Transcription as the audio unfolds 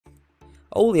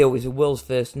Olio is the world's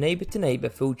first neighbour-to-neighbour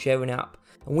food sharing app,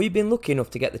 and we've been lucky enough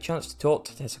to get the chance to talk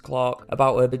to Tessa Clarke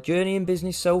about her journey in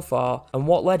business so far and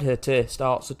what led her to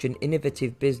start such an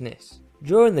innovative business.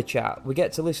 During the chat, we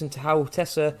get to listen to how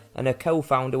Tessa and her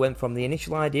co-founder went from the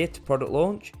initial idea to product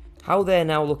launch, how they're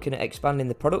now looking at expanding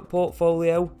the product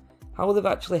portfolio, how they've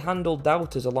actually handled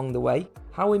doubters along the way,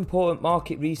 how important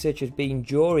market research has been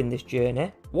during this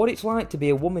journey, what it's like to be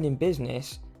a woman in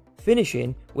business,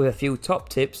 finishing with a few top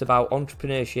tips about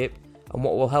entrepreneurship and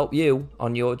what will help you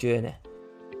on your journey.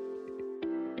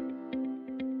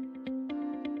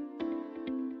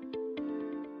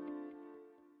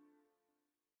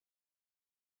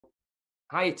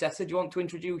 Hi Tessa, do you want to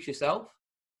introduce yourself?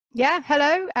 Yeah,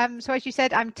 hello. So as you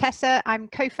said, I'm Tessa. I'm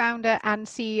co-founder and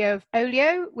CEO of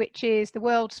Olio, which is the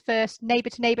world's first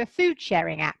neighbour-to-neighbour food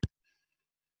sharing app.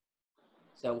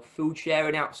 So food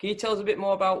sharing apps. Can you tell us a bit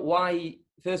more about why,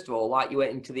 first of all, like you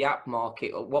went into the app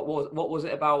market? What was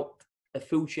it about a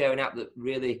food sharing app that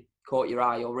really caught your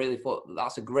eye or really thought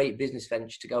that's a great business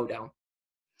venture to go down?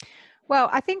 Well,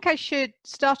 I think I should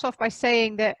start off by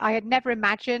saying that I had never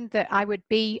imagined that I would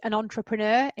be an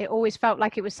entrepreneur. It always felt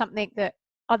like it was something that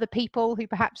other people who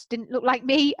perhaps didn't look like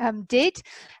me did.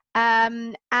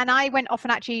 And I went off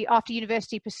and actually, after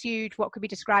university, pursued what could be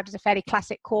described as a fairly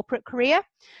classic corporate career.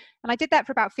 And I did that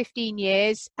for about 15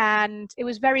 years. And it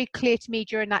was very clear to me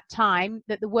during that time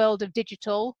that the world of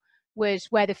digital was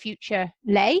where the future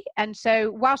lay. And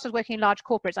so whilst I was working in large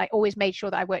corporates, I always made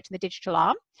sure that I worked in the digital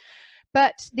arm.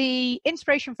 But the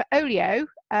inspiration for Olio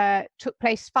took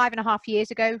place 5.5 years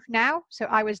ago now. So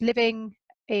I was living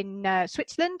in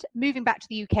Switzerland, moving back to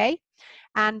the UK.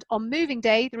 And on moving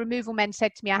day, the removal men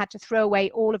said to me I had to throw away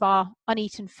all of our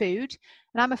uneaten food.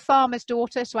 And I'm a farmer's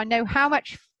daughter, so I know how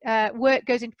much work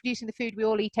goes into producing the food we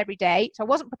all eat every day. So I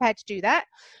wasn't prepared to do that.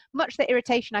 Much to the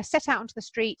irritation, I set out onto the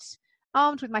streets,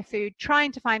 armed with my food,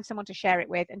 trying to find someone to share it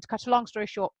with. And to cut a long story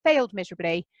short, failed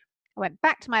miserably. I went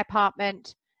back to my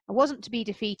apartment. I wasn't to be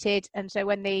defeated. And so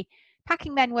when the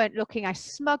packing men weren't looking, I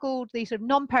smuggled these sort of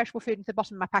non-perishable food into the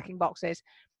bottom of my packing boxes.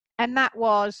 And that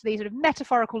was the sort of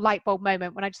metaphorical light bulb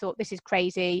moment when I just thought, this is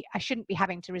crazy. I shouldn't be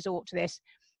having to resort to this.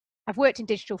 I've worked in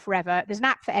digital forever. There's an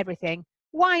app for everything.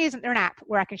 Why isn't there an app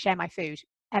where I can share my food?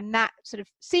 And that sort of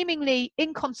seemingly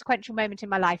inconsequential moment in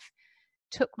my life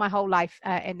took my whole life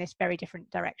in this very different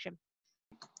direction.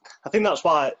 I think that's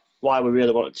why we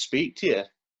really wanted to speak to you,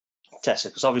 Tessa,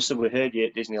 because obviously we heard you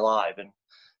at Disney Live,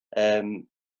 and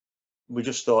we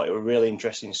just thought it was a really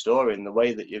interesting story, and the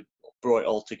way that you brought it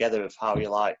all together of how you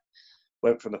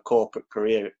went from a corporate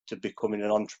career to becoming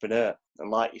an entrepreneur. And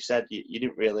like you said, you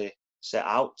didn't really set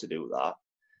out to do that.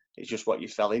 It's just what you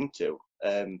fell into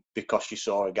because you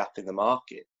saw a gap in the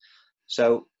market.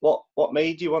 So what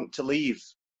made you want to leave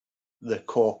the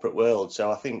corporate world?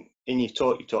 So I think in your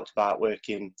talk you talked about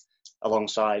working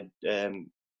alongside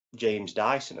James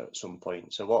Dyson at some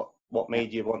point. So what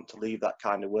made you want to leave that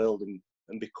kind of world and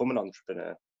become an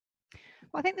entrepreneur?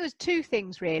 Well, I think there was two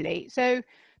things really. So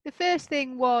the first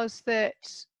thing was that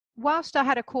whilst I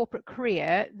had a corporate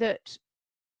career that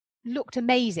looked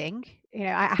amazing, you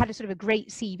know, I had a sort of a great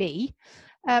CV,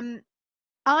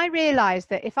 I realized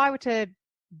that if I were to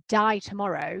die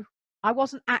tomorrow, I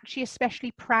wasn't actually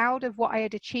especially proud of what I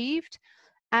had achieved.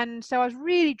 And so I was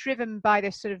really driven by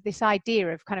this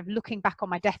idea of kind of looking back on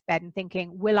my deathbed and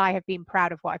thinking, will I have been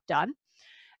proud of what I've done?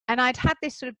 And I'd had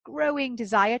this sort of growing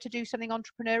desire to do something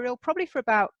entrepreneurial, probably for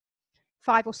about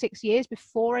 5 or 6 years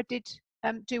before I did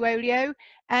do Olio.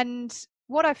 And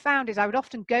what I found is I would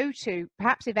often go to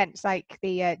perhaps events like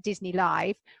the Disney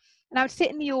Live, and I would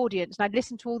sit in the audience and I'd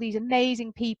listen to all these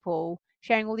amazing people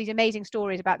sharing all these amazing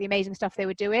stories about the amazing stuff they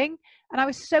were doing. And I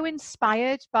was so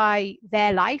inspired by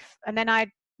their life. And then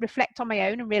I'd reflect on my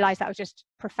own and realize that I was just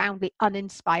profoundly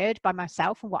uninspired by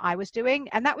myself and what I was doing.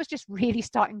 And that was just really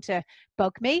starting to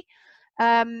bug me.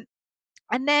 And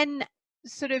then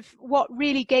sort of what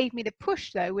really gave me the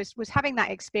push though was having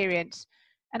that experience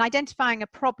and identifying a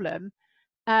problem.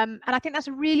 And I think that's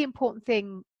a really important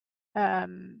thing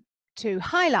to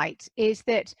highlight, is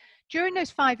that during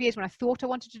those 5 years when I thought I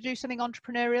wanted to do something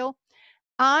entrepreneurial,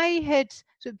 I had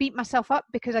sort of beat myself up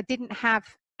because I didn't have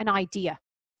an idea.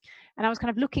 And I was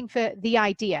kind of looking for the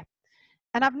idea.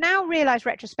 And I've now realized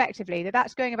retrospectively that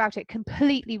that's going about it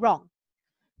completely wrong.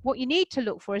 What you need to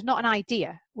look for is not an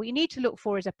idea. What you need to look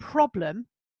for is a problem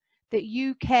that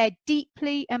you care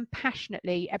deeply and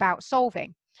passionately about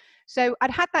solving. So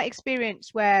I'd had that experience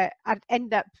where I'd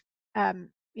end up,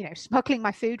 smuggling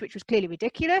my food, which was clearly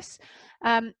ridiculous.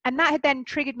 And that had then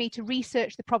triggered me to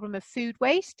research the problem of food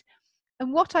waste.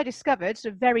 And what I discovered,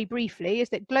 sort of very briefly, is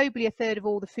that globally 1/3 of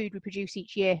all the food we produce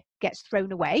each year gets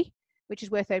thrown away, which is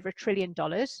worth over $1 trillion.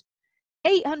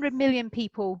 800 million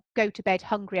people go to bed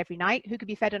hungry every night, who could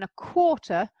be fed on a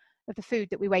quarter of the food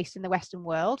that we waste in the Western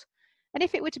world. And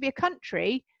if it were to be a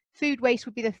country, food waste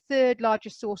would be the third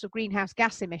largest source of greenhouse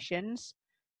gas emissions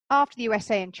after the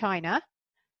USA and China.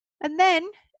 And then,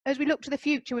 as we look to the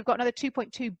future, we've got another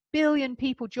 2.2 billion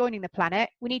people joining the planet.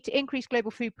 We need to increase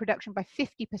global food production by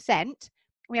 50%.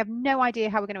 We have no idea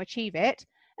how we're going to achieve it.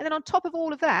 And then on top of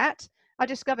all of that, I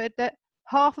discovered that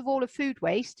half of all of food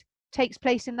waste takes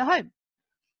place in the home.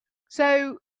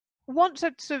 So once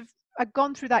I'd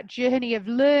gone through that journey of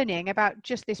learning about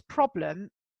just this problem,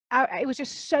 it was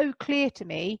just so clear to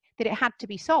me that it had to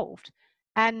be solved.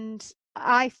 And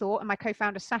I thought, and my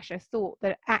co-founder Sasha thought,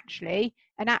 that actually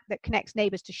an app that connects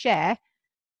neighbours to share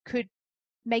could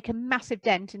make a massive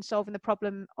dent in solving the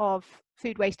problem of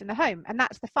food waste in the home. And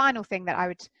that's the final thing that I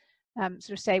would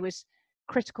sort of say was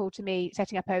critical to me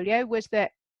setting up Olio, was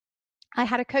that I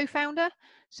had a co-founder.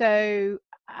 So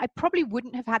I probably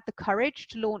wouldn't have had the courage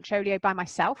to launch Olio by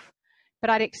myself, but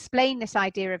I'd explained this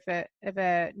idea of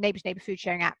a neighbours neighbour food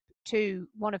sharing app to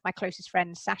one of my closest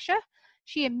friends, Sasha.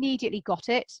 She immediately got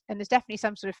it, and there's definitely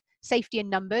some sort of safety in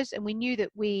numbers, and we knew that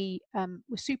we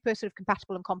were super sort of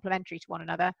compatible and complementary to one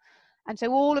another. And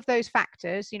so all of those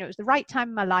factors, it was the right time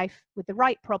in my life with the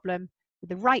right problem, with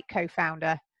the right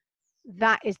co-founder.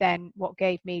 That is then what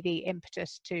gave me the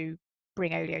impetus to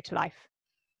bring Olio to life.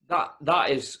 That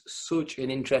is such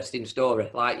an interesting story.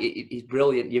 Like, it's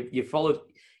brilliant.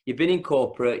 You've been in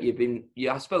corporate.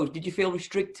 I suppose, did you feel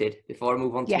restricted before I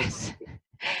move on to Yes.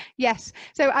 Yes.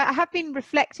 So I have been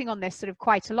reflecting on this sort of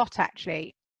quite a lot,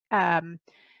 actually. And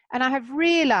I have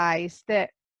realized that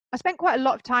I spent quite a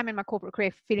lot of time in my corporate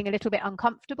career feeling a little bit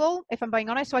uncomfortable, if I'm being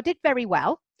honest. So I did very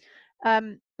well,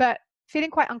 but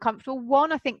feeling quite uncomfortable.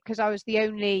 One, I think because I was the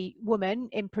only woman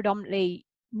in predominantly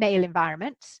male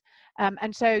environments.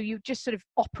 And so you just sort of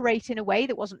operate in a way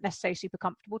that wasn't necessarily super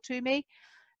comfortable to me.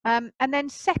 And then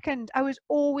second, I was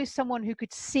always someone who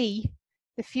could see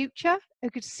the future, who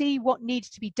could see what needs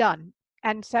to be done.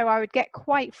 And so I would get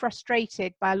quite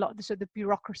frustrated by a lot of the sort of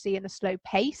bureaucracy and the slow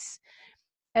pace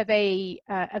of a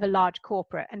large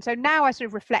corporate. And so now I sort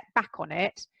of reflect back on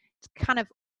it. It's kind of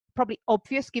probably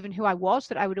obvious, given who I was,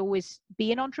 that I would always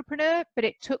be an entrepreneur, but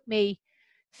it took me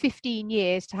 15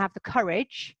 years to have the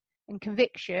courage and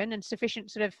conviction and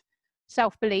sufficient sort of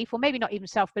self-belief, or maybe not even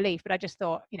self-belief, but I just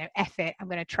thought, F it, I'm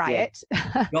going to try it.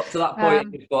 Got to that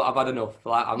point, you thought, I've had enough.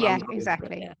 Like,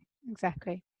 exactly.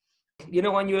 Exactly.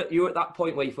 When you're at that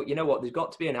point where you thought, you know what, there's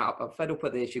got to be an app. I'm fed up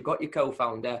with this. You've got your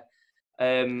co-founder,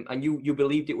 and you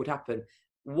believed it would happen.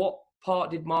 What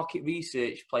part did market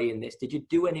research play in this? Did you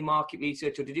do any market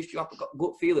research, or did you have a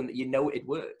gut feeling that it'd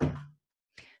work?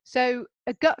 So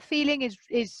a gut feeling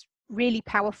is really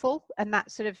powerful, and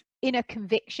that sort of inner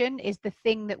conviction is the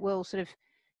thing that will sort of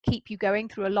keep you going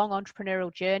through a long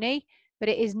entrepreneurial journey. But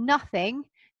it is nothing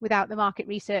without the market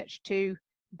research to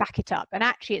back it up. And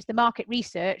actually, it's the market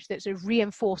research that sort of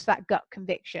reinforced that gut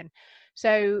conviction.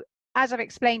 So as I've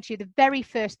explained to you, the very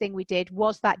first thing we did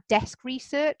was that desk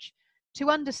research to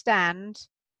understand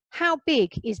how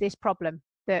big is this problem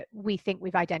that we think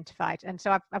we've identified. And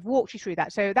so I've walked you through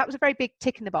that. So that was a very big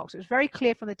tick in the box. It was very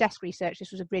clear from the desk research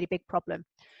this was a really big problem.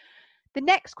 The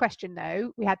next question,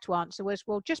 though, we had to answer was,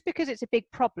 well, just because it's a big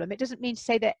problem, it doesn't mean to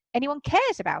say that anyone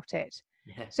cares about it.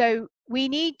 Yeah. So we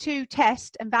need to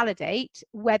test and validate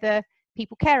whether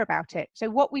people care about it. So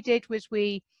what we did was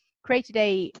we created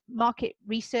a market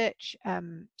research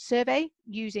survey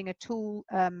using a tool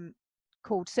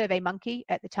called SurveyMonkey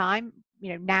at the time.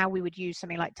 Now we would use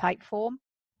something like Typeform.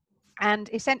 And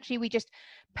essentially, we just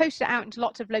posted it out into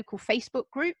lots of local Facebook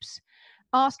groups,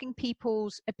 asking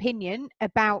people's opinion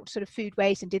about sort of food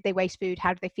waste and did they waste food?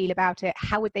 How do they feel about it?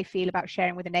 How would they feel about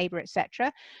sharing with a neighbor,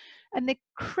 etc. And the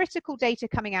critical data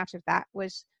coming out of that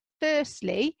was,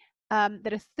 firstly,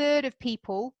 that a third of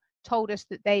people told us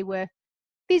that they were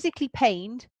physically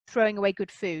pained throwing away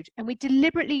good food. And we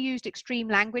deliberately used extreme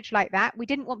language like that. We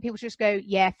didn't want people to just go,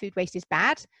 yeah, food waste is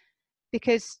bad.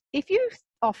 Because if you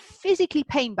are physically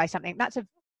pained by something, that's a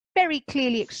very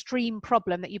clearly extreme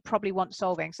problem that you probably want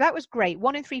solving. So that was great.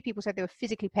 1 in 3 people said they were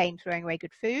physically pained throwing away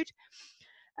good food.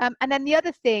 And then the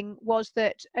other thing was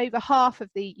that over half of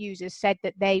the users said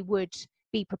that they would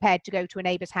be prepared to go to a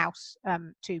neighbour's house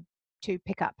to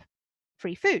pick up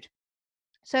free food.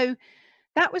 So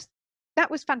that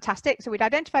was fantastic. So we'd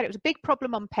identified it was a big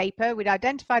problem on paper. We'd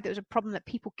identified that it was a problem that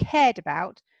people cared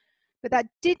about. But that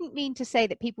didn't mean to say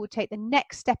that people would take the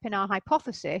next step in our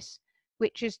hypothesis,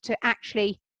 which is to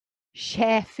actually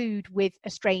share food with a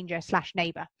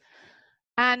stranger/neighbor.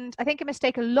 And I think a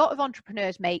mistake a lot of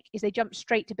entrepreneurs make is they jump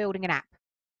straight to building an app.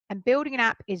 And building an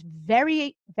app is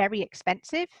very, very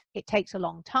expensive. It takes a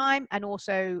long time, and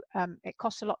also it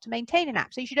costs a lot to maintain an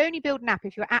app. So you should only build an app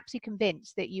if you're absolutely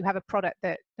convinced that you have a product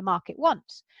that the market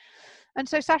wants. And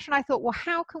so Sasha and I thought, well,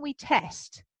 how can we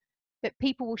test that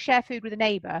people will share food with a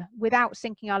neighbor without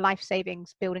sinking our life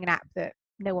savings building an app that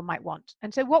no one might want?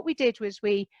 And so what we did was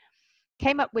we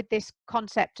came up with this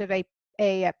concept of a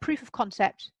proof of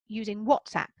concept using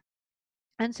WhatsApp.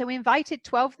 And so we invited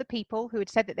 12 of the people who had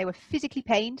said that they were physically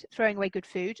pained throwing away good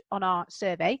food on our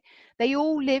survey. They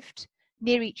all lived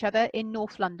near each other in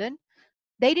North London.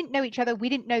 They didn't know each other. We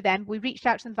didn't know them. We reached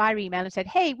out to them via email and said,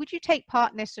 hey, would you take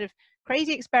part in this sort of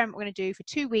crazy experiment we're going to do for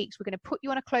 2 weeks? We're going to put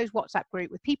you on a closed WhatsApp group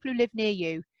with people who live near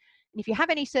you. And if you have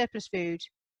any surplus food,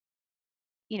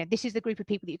 this is the group of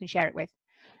people that you can share it with.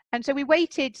 And so we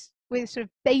waited with sort of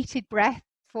bated breath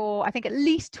for, I think, at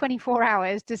least 24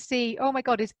 hours to see, oh my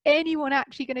God, is anyone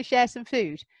actually going to share some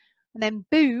food? And then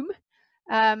boom,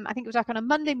 I think it was like on a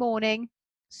Monday morning,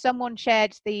 someone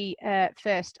shared the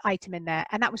first item in there.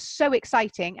 And that was so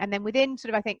exciting. And then within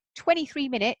sort of, I think, 23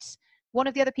 minutes, one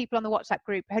of the other people on the WhatsApp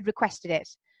group had requested it.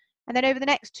 And then over the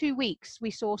next 2 weeks,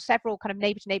 we saw several kind of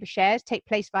neighbor-to-neighbor shares take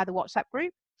place via the WhatsApp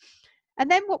group. And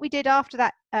then what we did after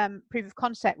that proof of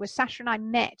concept was Sasha and I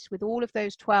met with all of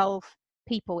those 12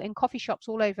 people in coffee shops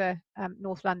all over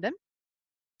North London.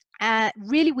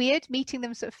 Really weird meeting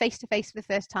them sort of face to face for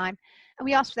the first time. And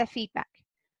we asked for their feedback.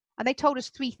 And they told us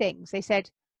 3 things. They said,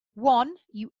 1,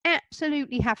 you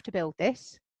absolutely have to build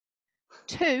this.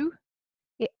 2,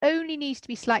 it only needs to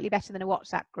be slightly better than a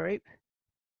WhatsApp group.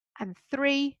 And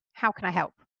 3, how can I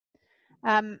help?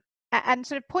 And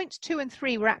sort of points 2 and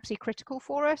 3 were absolutely critical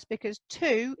for us, because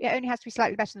 2, it only has to be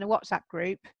slightly better than a WhatsApp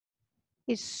group,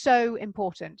 is so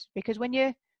important, because when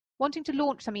you're wanting to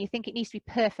launch something, you think it needs to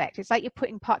be perfect. It's like you're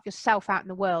putting part of yourself out in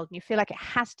the world and you feel like it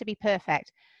has to be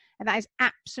perfect. And that is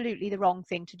absolutely the wrong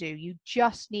thing to do. You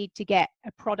just need to get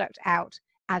a product out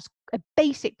as a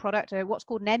basic product, or what's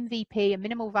called an MVP, a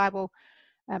minimal viable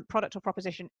product or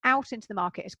proposition, out into the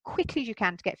market as quickly as you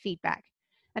can to get feedback.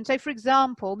 And so, for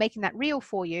example, making that real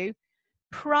for you,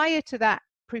 prior to that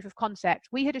proof of concept,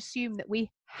 we had assumed that we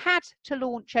had to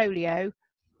launch Olio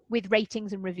with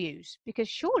ratings and reviews, because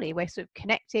surely we're sort of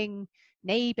connecting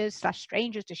neighbors /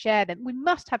 strangers to share them. We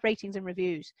must have ratings and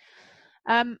reviews.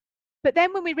 But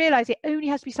then when we realized it only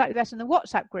has to be slightly better than the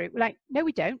WhatsApp group, we're like, no,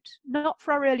 we don't. Not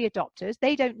for our early adopters.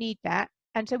 They don't need that.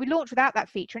 And so we launched without that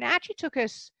feature. And it actually took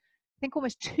us, I think,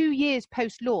 almost 2 years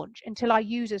post-launch until our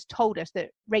users told us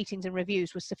that ratings and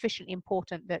reviews was sufficiently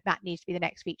important that that needs to be the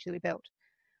next feature that we built.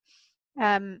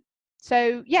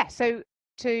 So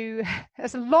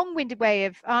that's a long-winded way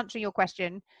of answering your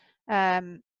question,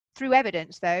 through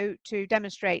evidence, though, to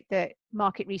demonstrate that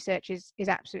market research is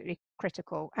absolutely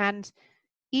critical. And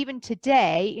even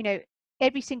today,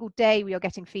 every single day we are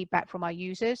getting feedback from our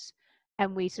users,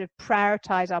 and we sort of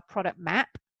prioritize our product map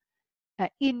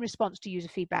in response to user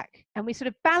feedback. And we sort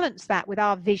of balance that with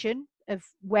our vision of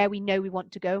where we know we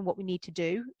want to go and what we need to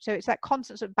do. So it's that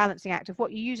constant sort of balancing act of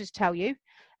what your users tell you,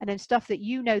 and then stuff that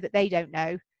you know that they don't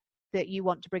know that you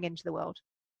want to bring into the world.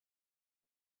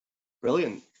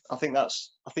 Brilliant. I think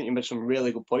you made some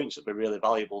really good points that were really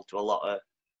valuable to a lot of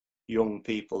young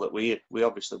people that we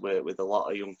obviously work with a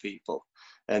lot of young people.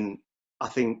 And I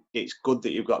think it's good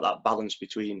that you've got that balance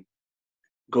between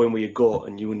going with your gut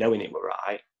and you knowing it were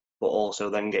right, but also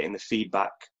then getting the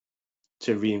feedback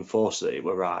to reinforce that it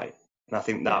were right. And I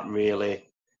think that really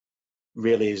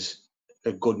is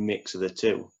a good mix of the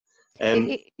two.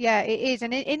 It is.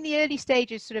 And in the early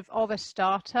stages sort of a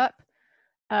startup,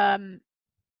 I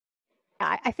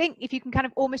think if you can kind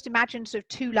of almost imagine sort of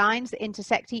 2 lines that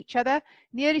intersect each other,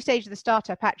 in the early stage of the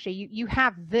startup, actually, you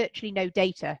have virtually no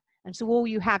data. And so all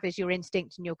you have is your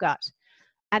instinct and your gut.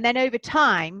 And then over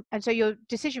time, and so your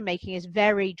decision making is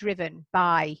very driven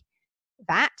by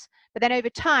that. But then over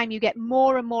time, you get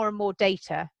more and more and more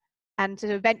data. And so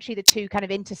eventually the 2 kind of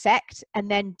intersect,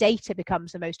 and then data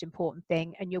becomes the most important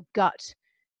thing. And your gut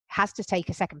has to take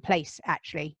a second place,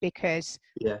 actually, because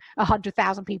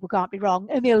 100,000 people can't be wrong,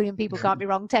 1 million people can't be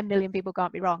wrong, 10 million people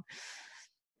can't be wrong.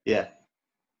 Yeah.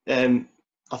 I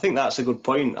think that's a good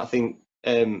point. I think,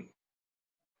 do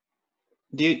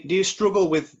you struggle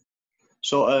with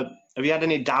have you had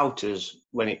any doubters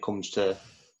when it comes to,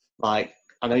 like,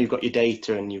 I know you've got your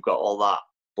data and you've got all that,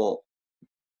 but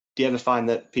do you ever find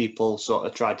that people sort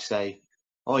of try to say,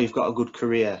 oh, you've got a good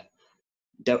career,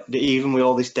 even with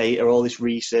all this data, all this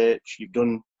research, you've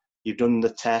done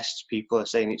the tests, people are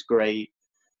saying it's great,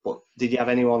 but did you have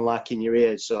anyone like in your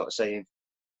ears sort of saying,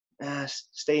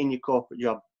 stay in your corporate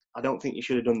job, I don't think you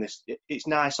should have done this. It's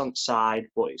nice on side,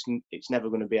 but it's never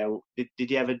going to be able. Did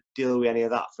you ever deal with any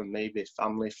of that from maybe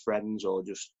family, friends, or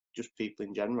just people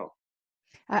in general?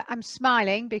 I'm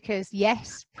smiling because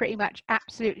yes, pretty much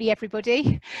absolutely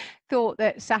everybody thought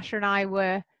that Sasha and I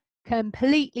were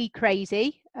completely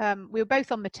crazy. We were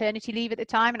both on maternity leave at the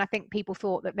time, and I think people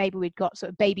thought that maybe we'd got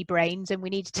sort of baby brains and we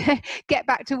needed to get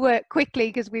back to work quickly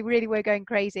because we really were going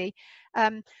crazy.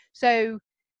 So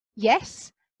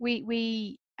yes,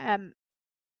 we have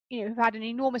had an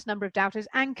enormous number of doubters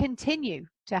and continue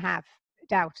to have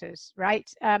doubters, right?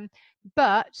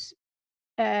 But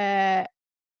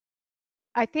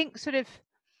I think sort of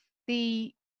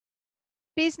the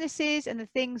businesses and the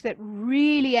things that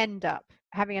really end up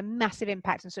having a massive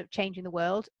impact and sort of changing the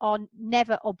world are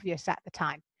never obvious at the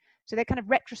time. So they're kind of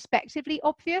retrospectively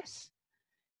obvious,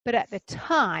 but at the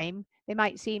time they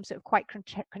might seem sort of quite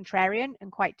contrarian and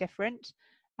quite different.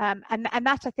 And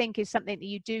that, I think, is something that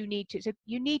you do need to. So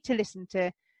you need to listen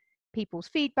to people's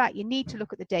feedback. You need to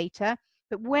look at the data.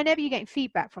 But whenever you're getting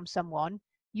feedback from someone,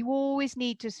 you always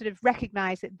need to sort of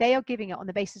recognize that they are giving it on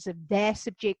the basis of their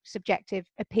subjective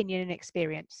opinion and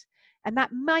experience. And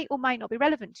that might or might not be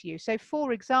relevant to you. So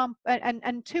for example,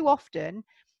 and too often,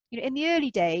 in the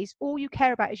early days, all you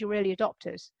care about is your early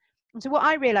adopters. And so what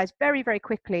I realized very, very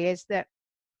quickly is that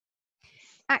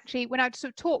actually when I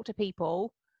sort of talk to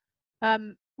people,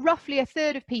 roughly a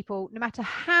third of people, no matter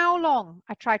how long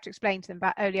I tried to explain to them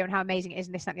about Olio and how amazing it is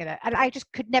and this, that, and the other, and I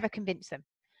just could never convince them.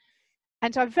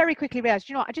 And so I very quickly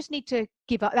realized, I just need to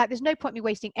give up. That there's no point in me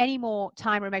wasting any more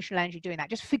time or emotional energy doing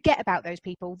that. Just forget about those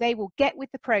people. They will get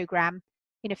with the program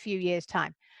in a few years'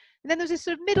 time. And then there was this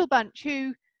sort of middle bunch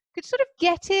who could sort of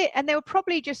get it, and they were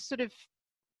probably just sort of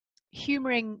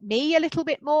humoring me a little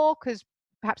bit more because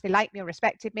perhaps they liked me or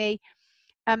respected me.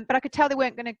 But I could tell they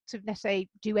weren't going to sort of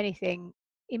necessarily do anything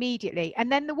immediately.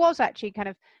 And then there was actually kind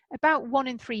of about 1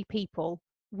 in 3 people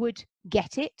would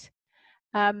get it.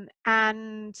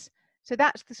 And so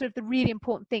that's the sort of the really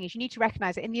important thing, is you need to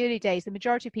recognize that in the early days, the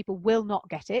majority of people will not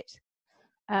get it.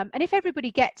 And if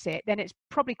everybody gets it, then it's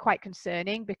probably quite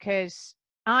concerning, because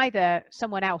either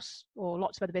someone else or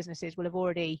lots of other businesses will have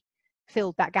already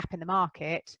filled that gap in the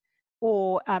market,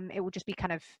 or it will just be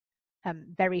kind of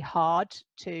very hard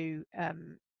to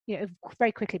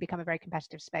very quickly become a very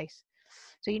competitive space.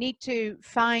 So you need to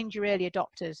find your early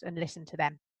adopters and listen to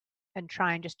them and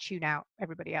try and just tune out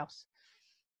everybody else.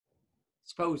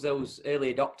 Suppose those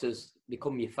early adopters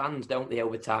become your fans, don't they,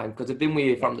 over time? Because they've been with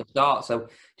you from the start. So do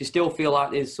you still feel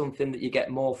like there's something that you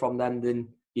get more from them than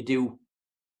you do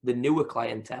the newer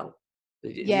clientele?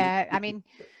 Yeah, I mean,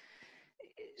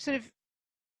 sort of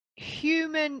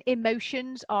human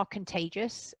emotions are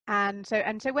contagious. And so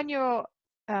when you're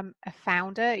a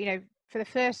founder, for the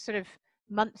first sort of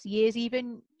months, years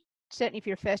even, certainly if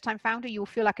you're a first-time founder, you'll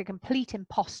feel like a complete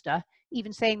imposter,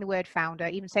 even saying the word founder,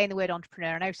 even saying the word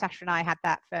entrepreneur. I know Sasha and I had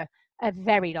that for a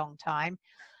very long time.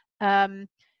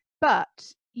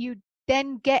 But you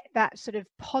then get that sort of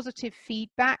positive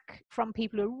feedback from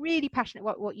people who are really passionate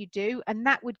about what you do, and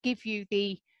that would give you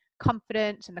the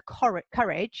confidence and the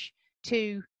courage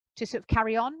to sort of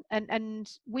carry on.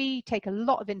 And we take a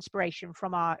lot of inspiration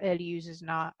from our early users and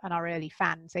our early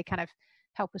fans. They kind of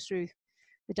help us through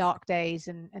the dark days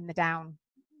and the down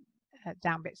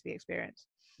bits of the experience.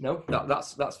 No,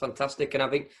 that's fantastic. And I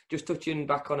think just touching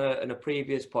back on a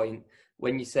previous point,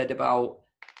 when you said about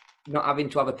not having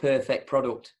to have a perfect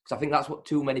product, because I think that's what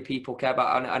too many people care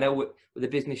about. And I know with the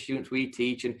business students we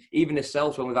teach, and even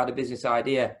ourselves, when we've had a business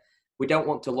idea, we don't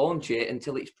want to launch it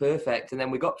until it's perfect. And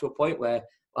then we got to a point where,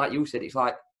 like you said, it's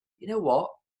like, you know what?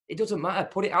 It doesn't matter.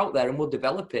 Put it out there and we'll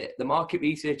develop it. The market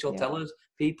research will tell us,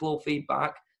 people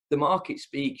feedback, the market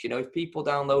speaks. If people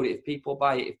download it, if people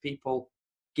buy it, if people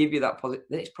give you that positive,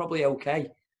 then it's probably okay.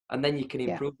 And then you can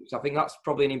improve it. So I think that's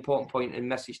probably an important point and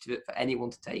message for anyone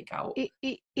to take out.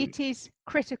 It is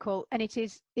critical, and it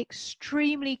is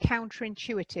extremely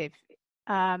counterintuitive.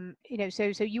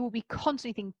 So you will be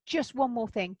constantly thinking, just one more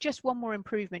thing, just one more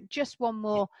improvement, just one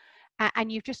more,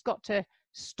 and you've just got to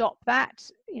stop that.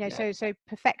 So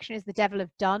perfection is the devil of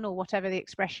done, or whatever the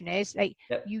expression is.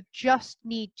 You just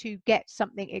need to get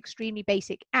something extremely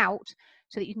basic out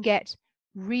so that you can get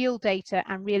real data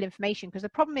and real information. Because the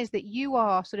problem is that you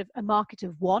are sort of a market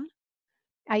of one.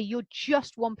 You're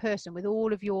just one person with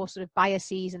all of your sort of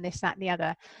biases and this, that, and the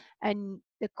other. And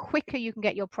the quicker you can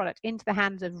get your product into the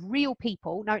hands of real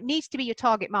people, now it needs to be your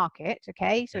target market,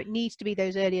 okay? So it needs to be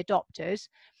those early adopters.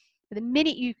 But the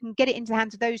minute you can get it into the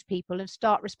hands of those people and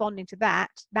start responding to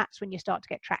that, that's when you start to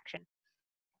get traction.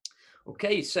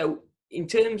 Okay, so in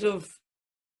terms of,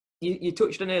 you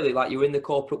touched on earlier, like you were in the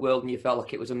corporate world and you felt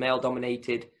like it was a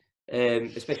male-dominated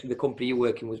especially the company you're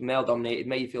working was male dominated,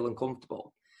 made you feel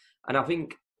uncomfortable. And I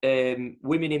think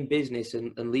women in business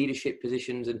and leadership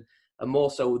positions and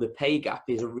more so the pay gap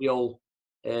is a real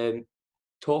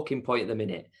talking point at the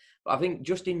minute. But I think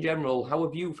just in general, how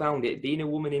have you found it being a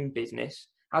woman in business?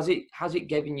 Has it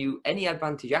given you any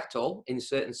advantage at all in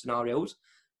certain scenarios?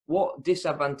 What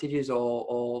disadvantages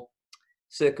or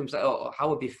circumstances, or how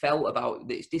have you felt about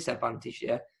its disadvantage?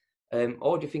 Yeah,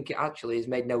 or do you think it actually has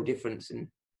made no difference and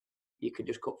you could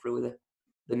just cut through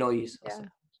the noise? Yeah.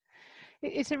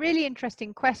 It's a really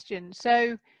interesting question.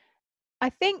 So I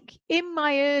think in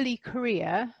my early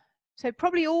career, so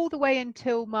probably all the way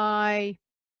until my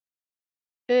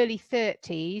early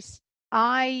 30s,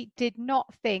 I did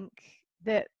not think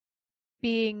that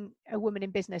being a woman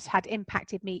in business had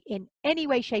impacted me in any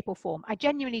way, shape, or form. I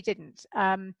genuinely didn't.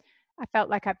 I felt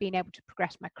like I'd been able to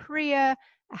progress my career.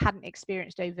 I hadn't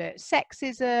experienced overt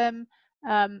sexism.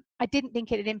 I didn't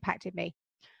think it had impacted me.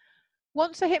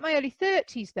 Once I hit my early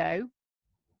 30s, though,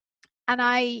 and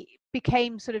I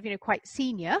became sort of, quite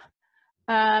senior,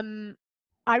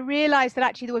 I realized that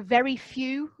actually there were very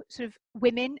few sort of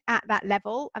women at that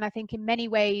level. And I think in many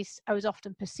ways I was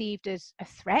often perceived as a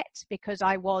threat because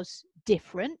I was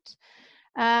different.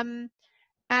 And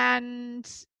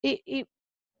it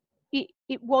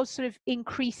was sort of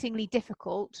increasingly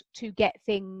difficult to get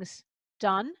things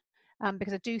done,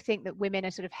 because I do think that women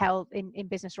are sort of held in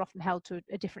business, are often held to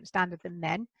a different standard than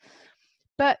men.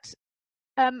 But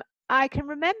I can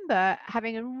remember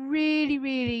having a really,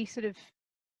 really sort of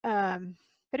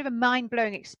bit of a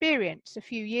mind-blowing experience a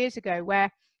few years ago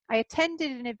where I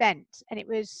attended an event and it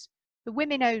was for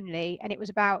women only, and it was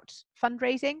about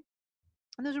fundraising.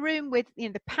 And there was a room with,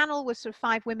 the panel was sort of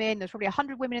 5 women. There's probably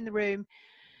 100 women in the room.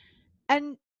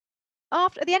 And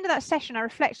at the end of that session, I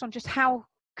reflected on just how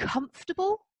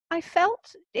comfortable I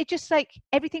felt. It just like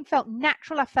everything felt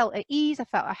natural. I felt at ease. I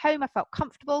felt at home. I felt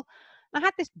comfortable. And I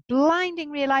had this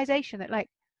blinding realization that, like,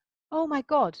 oh my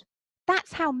God,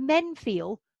 that's how men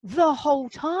feel the whole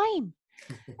time.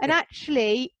 And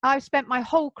actually, I've spent my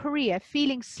whole career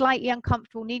feeling slightly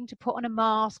uncomfortable, needing to put on a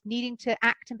mask, needing to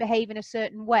act and behave in a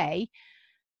certain way.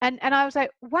 And I was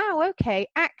like, wow, okay,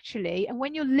 actually. And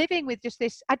when you're living with just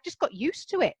this, I just got used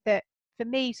to it, that for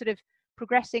me, sort of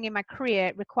progressing in my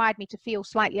career required me to feel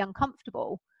slightly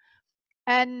uncomfortable.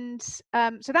 And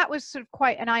so that was sort of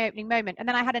quite an eye-opening moment. And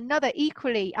then I had another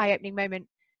equally eye-opening moment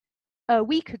a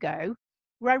week ago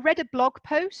where I read a blog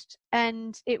post,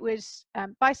 and it was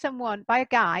by a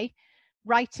guy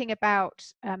writing about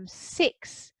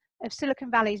 6 of Silicon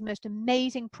Valley's most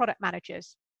amazing product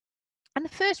managers. And the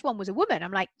first one was a woman.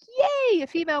 I'm like, yay, a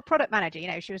female product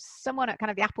manager. She was someone at kind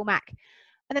of the Apple Mac.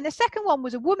 And then the second one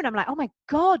was a woman. I'm like, oh my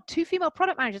God, 2 female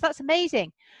product managers. That's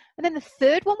amazing. And then the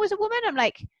third one was a woman. I'm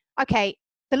like, okay,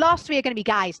 the last 3 are going to be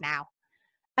guys now.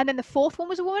 And then the fourth one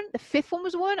was a woman. The fifth one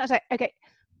was a woman. I was like, okay.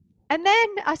 And then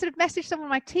I sort of messaged someone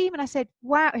on my team and I said,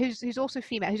 wow, who's also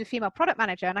female, who's a female product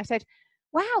manager. And I said,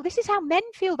 wow, this is how men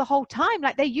feel the whole time.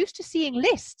 Like, they're used to seeing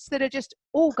lists that are just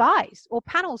all guys, or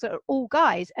panels that are all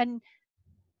guys. And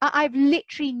I've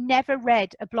literally never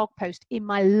read a blog post in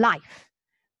my life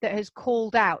that has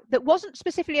called out, that wasn't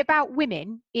specifically about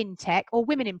women in tech or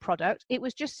women in product. It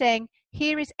was just saying,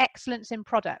 here is excellence in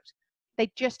product.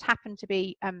 They just happened to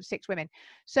be 6 women.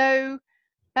 So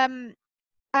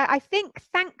I think,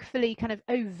 thankfully, kind of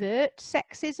overt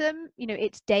sexism,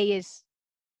 its day is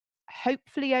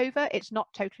hopefully over. It's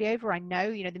not totally over. I know,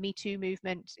 the Me Too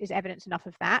movement is evidence enough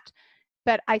of that.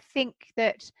 But I think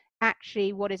that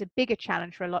actually what is a bigger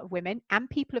challenge for a lot of women and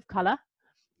people of color,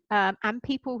 and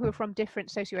people who are from different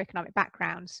socioeconomic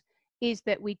backgrounds, is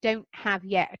that we don't have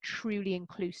yet a truly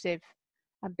inclusive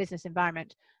business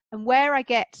environment. And where I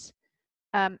get,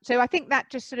 so I think that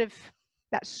just sort of,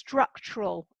 that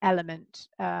structural element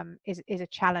is a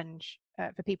challenge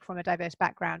for people from a diverse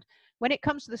background. When it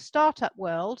comes to the startup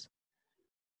world,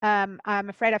 I'm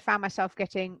afraid I found myself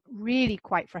getting really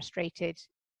quite frustrated.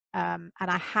 And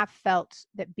I have felt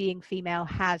that being female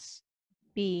has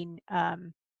been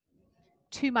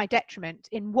to my detriment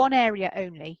in one area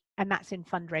only, and that's in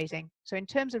fundraising. So in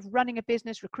terms of running a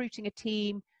business, recruiting a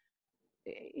team,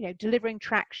 delivering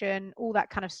traction, all that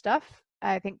kind of stuff,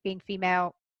 I think being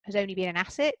female has only been an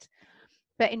asset.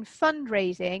 But in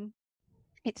fundraising,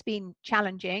 it's been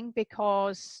challenging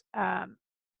because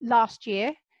last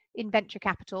year in venture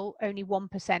capital, only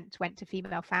 1% went to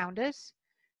female founders,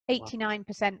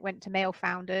 89% went to male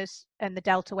founders, and the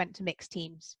delta went to mixed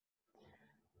teams.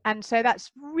 And so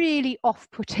that's really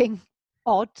off-putting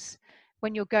odds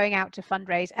when you're going out to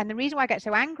fundraise. And the reason why I get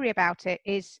so angry about it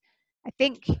is, I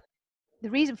think the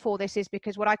reason for this is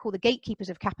because what I call the gatekeepers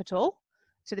of capital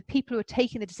So the people who are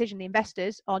taking the decision, the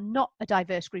investors, are not a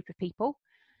diverse group of people.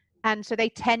 And so they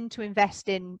tend to invest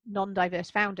in non-diverse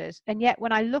founders. And yet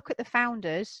when I look at the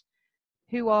founders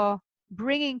who are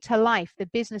bringing to life the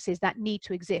businesses that need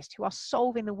to exist, who are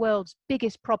solving the world's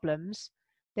biggest problems,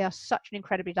 they are such an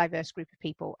incredibly diverse group of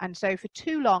people. And so for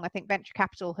too long, I think venture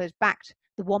capital has backed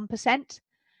the 1%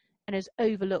 and has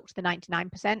overlooked the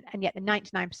 99%. And yet the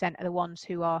 99% are the ones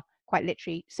who are quite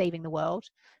literally saving the world.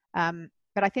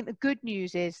 But I think the good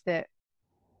news is that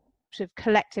sort of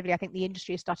collectively, I think the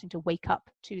industry is starting to wake up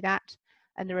to that.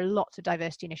 And there are lots of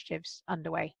diversity initiatives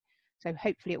underway. So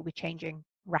hopefully it will be changing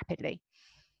rapidly.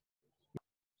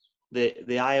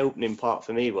 The eye-opening part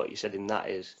for me, what you said in that,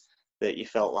 is that you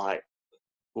felt like,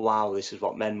 wow, this is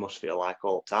what men must feel like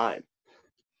all the time.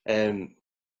 And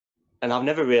I've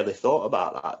never really thought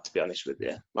about that, to be honest with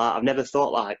you. Like, I've never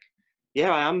thought like,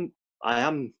 yeah, I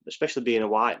am, especially being a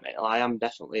white male, I am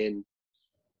definitely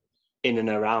in and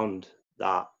around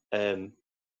that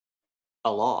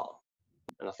a lot.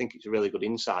 And I think it's a really good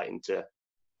insight into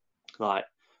like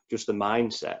just the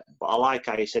mindset. But I like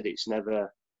how you said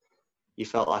you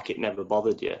felt like it never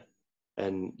bothered you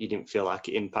and you didn't feel like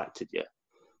it impacted you.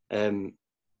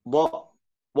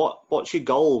 What's your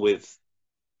goal with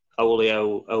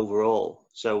Olio overall?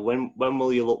 So when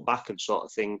will you look back and sort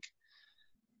of think,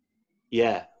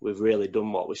 yeah, we've really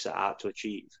done what we set out to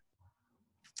achieve?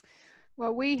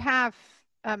 Well, we have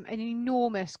an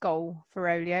enormous goal for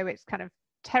Olio. It's kind of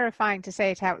terrifying to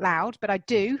say it out loud, but I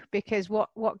do, because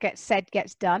what gets said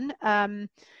gets done.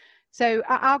 So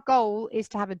our goal is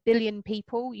to have 1 billion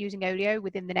people using Olio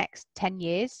within the next 10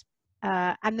 years.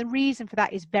 And the reason for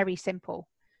that is very simple.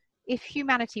 If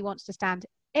humanity wants to stand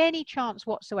any chance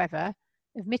whatsoever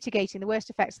of mitigating the worst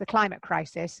effects of the climate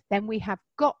crisis, then we have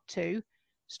got to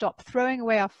stop throwing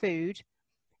away our food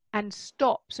and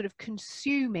stop sort of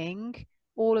consuming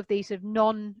all of these sort of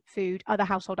non-food, other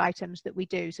household items that we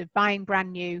do. So buying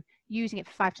brand new, using it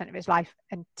for 5% of its life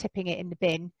and tipping it in the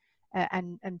bin,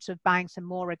 and sort of buying some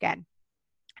more again.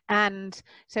 And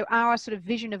so our sort of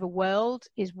vision of a world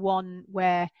is one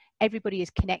where everybody is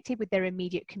connected with their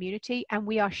immediate community, and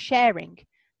we are sharing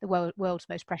the world's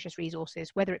most precious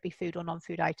resources, whether it be food or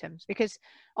non-food items. Because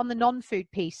on the non-food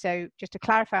piece, so just to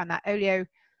clarify on that, Olio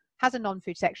has a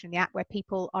non-food section in the app where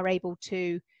people are able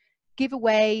to give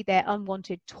away their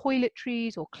unwanted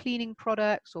toiletries or cleaning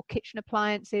products or kitchen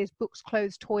appliances, books,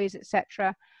 clothes, toys,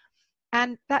 etc.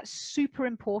 And that's super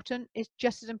important. It's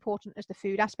just as important as the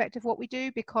food aspect of what we do,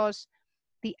 because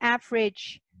the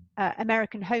average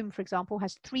American home, for example,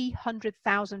 has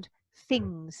 300,000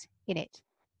 things in it.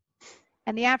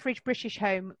 And the average British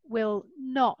home will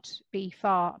not be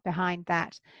far behind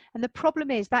that. And the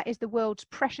problem is that is the world's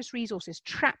precious resources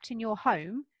trapped in your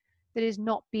home that is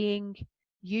not being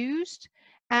used.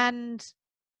 And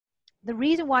the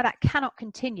reason why that cannot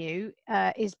continue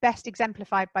is best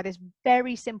exemplified by this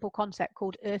very simple concept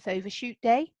called Earth Overshoot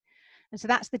Day. And so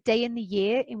that's the day in the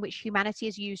year in which humanity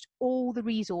has used all the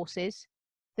resources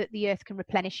that the Earth can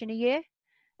replenish in a year.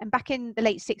 And back in the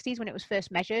late 60s, when it was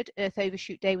first measured, Earth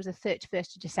Overshoot Day was the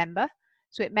 31st of December.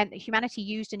 So it meant that humanity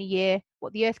used in a year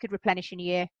what the Earth could replenish in a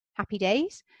year. Happy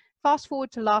days. Fast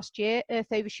forward to last year,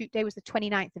 Earth Overshoot Day was the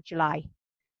 29th of July.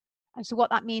 And so what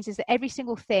that means is that every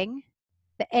single thing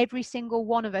that every single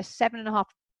one of us, 7.5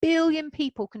 billion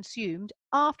people, consumed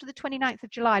after the 29th of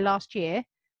July last year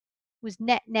was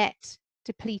net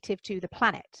depletive to the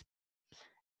planet.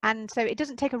 And so it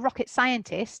doesn't take a rocket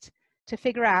scientist to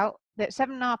figure out that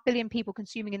 7.5 billion people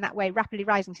consuming in that way, rapidly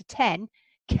rising to 10,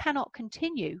 cannot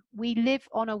continue. We live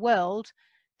on a world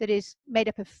that is made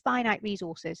up of finite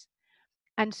resources.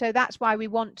 And so that's why we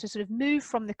want to sort of move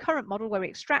from the current model where we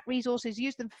extract resources,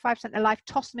 use them for 5% of their life,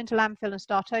 toss them into landfill and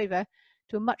start over,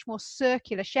 to a much more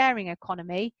circular sharing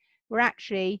economy where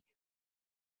actually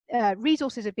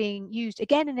resources are being used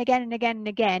again and again and again and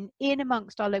again in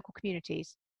amongst our local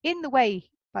communities, in the way,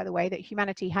 by the way, that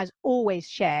humanity has always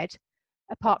shared,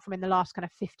 apart from in the last kind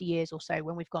of 50 years or so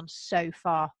when we've gone so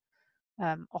far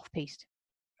off-piste.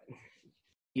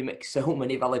 You make so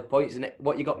many valid points, and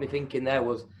what you got me thinking there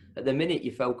was, at the minute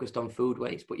you focused on food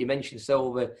waste, but you mentioned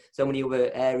so many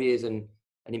other areas and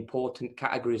important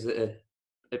categories that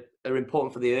are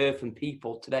important for the earth and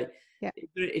people today. Yeah.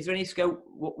 Is there any scope?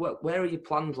 Where are your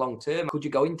plans long term? Could you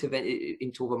go into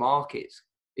other markets?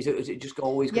 Is it just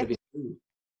always going to be food?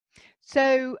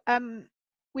 So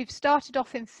we've started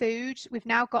off in food. We've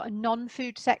now got a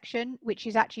non-food section, which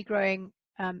is actually growing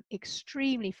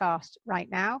extremely fast right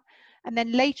now. And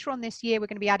then later on this year, we're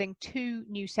going to be adding 2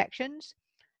 new sections.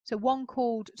 So one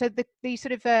called, so the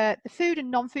sort of the food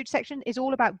and non-food section is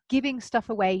all about giving stuff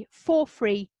away for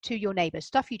free to your neighbors,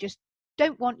 stuff you just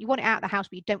don't want, you want it out of the house,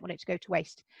 but you don't want it to go to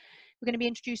waste. We're going to be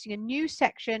introducing a new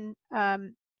section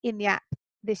in the app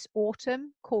this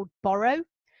autumn called Borrow,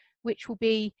 which will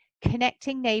be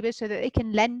connecting neighbours so that they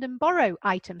can lend and borrow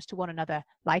items to one another,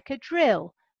 like a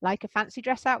drill, like a fancy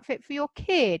dress outfit for your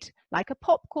kid, like a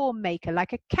popcorn maker,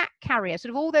 like a cat carrier,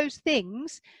 sort of all those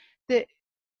things that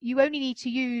you only need to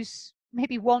use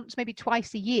maybe once, maybe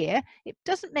twice a year. It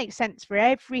doesn't make sense for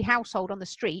every household on the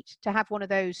street to have one of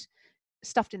those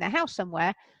stuffed in their house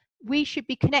somewhere. We should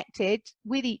be connected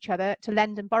with each other to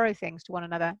lend and borrow things to one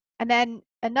another. And then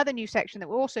another new section that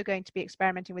we're also going to be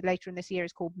experimenting with later in this year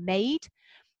is called Made.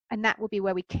 And that will be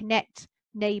where we connect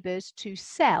neighbours to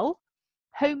sell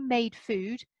homemade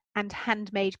food and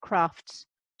handmade crafts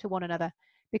to one another.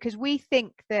 Because we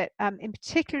think that in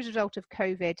particular as a result of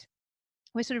COVID,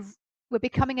 we're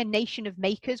becoming a nation of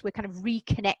makers. We're kind of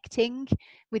reconnecting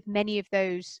with many of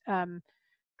those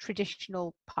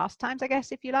traditional pastimes, I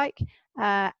guess, if you like.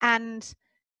 And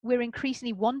we're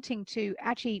increasingly wanting to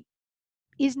actually,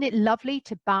 isn't it lovely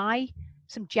to buy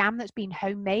some jam that's been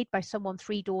homemade by someone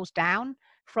 3 doors down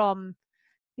from,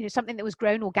 you know, something that was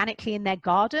grown organically in their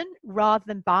garden, rather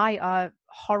than buy a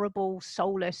horrible,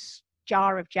 soulless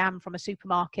jar of jam from a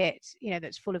supermarket, you know,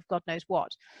 that's full of God knows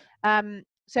what.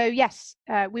 So yes,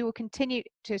 we will continue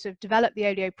to sort of develop the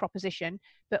Olio proposition,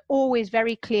 but always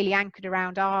very clearly anchored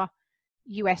around our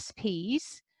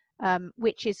USPs,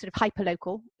 which is sort of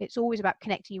hyper-local. It's always about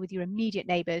connecting you with your immediate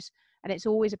neighbours, and it's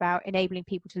always about enabling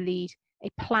people to lead a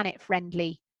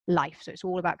planet-friendly life. So it's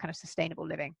all about kind of sustainable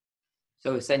living.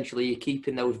 So essentially, you're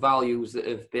keeping those values that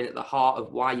have been at the heart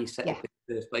of why you set up in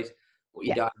the first place, but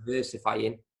you're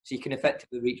diversifying so you can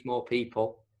effectively reach more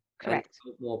people. Correct.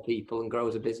 And help more people and grow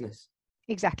as a business.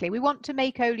 Exactly. We want to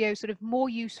make Olio sort of more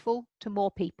useful to more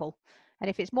people. And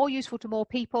if it's more useful to more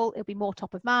people, it'll be more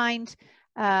top of mind,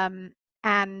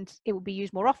 and it will be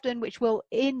used more often, which will,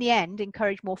 in the end,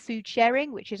 encourage more food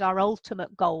sharing, which is our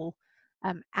ultimate goal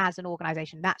as an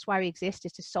organization. That's why we exist,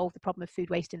 is to solve the problem of food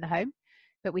waste in the home.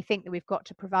 But we think that we've got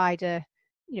to provide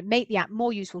make the app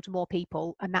more useful to more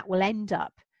people, and that will end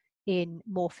up in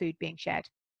more food being shared.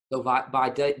 So by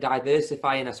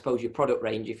diversifying, I suppose, your product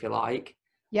range, if you like,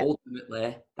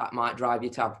 ultimately that might drive you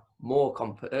to have more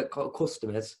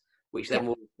customers, which then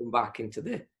will come back into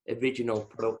the original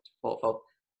product portfolio.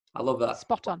 I love that.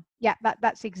 Spot on. Yeah,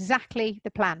 that's exactly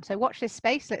the plan. So watch this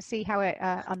space. Let's see how it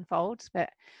unfolds. But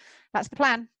that's the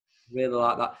plan. Really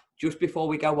like that. Just before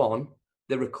we go on,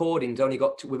 the recording's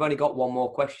we've only got one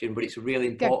more question, but it's a really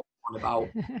important one about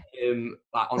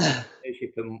like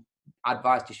entrepreneurship and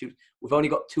advice to shoot. We've only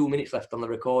got 2 minutes left on the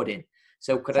recording.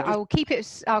 So I'll keep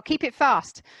it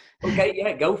fast. Okay,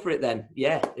 yeah, go for it then.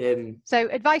 Yeah. So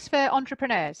advice for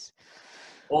entrepreneurs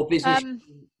or business,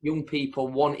 young people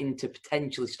wanting to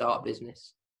potentially start a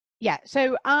business. Yeah.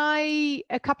 So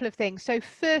a couple of things. So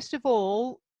first of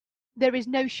all, there is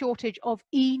no shortage of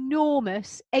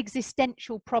enormous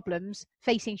existential problems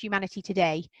facing humanity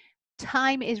today.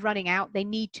 Time is running out. They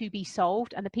need to be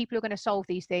solved. And the people who are going to solve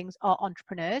these things are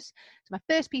entrepreneurs. So my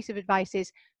first piece of advice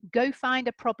is go find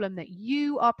a problem that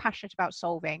you are passionate about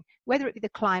solving, whether it be the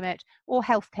climate or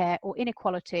healthcare or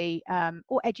inequality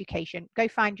or education. Go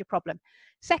find your problem.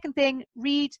 Second thing,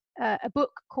 read a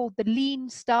book called The Lean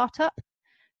Startup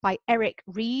by Eric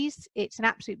Ries. It's an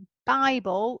absolute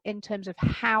Bible in terms of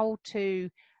how to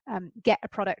get a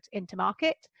product into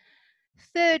market.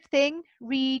 Third thing,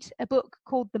 read a book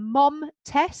called The Mom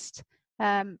Test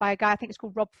by a guy, I think it's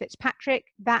called Rob Fitzpatrick.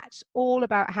 That's all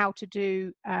about how to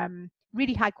do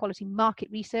really high quality market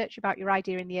research about your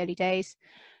idea in the early days.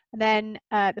 And then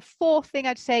the fourth thing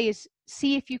I'd say is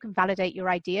see if you can validate your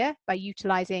idea by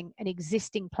utilizing an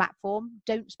existing platform.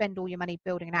 Don't spend all your money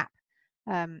building an app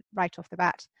right off the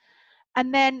bat.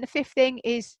 And then the fifth thing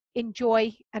is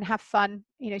enjoy and have fun.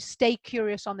 Stay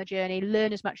curious on the journey,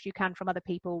 learn as much as you can from other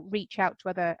people, reach out to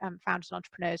other founders and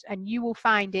entrepreneurs, and you will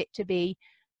find it to be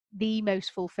the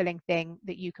most fulfilling thing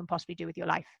that you can possibly do with your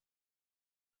life.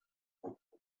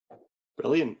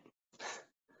 Brilliant.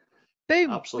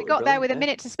 Boom. Absolutely we got brilliant, there with a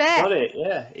minute to spare. Got it,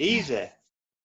 yeah, easy.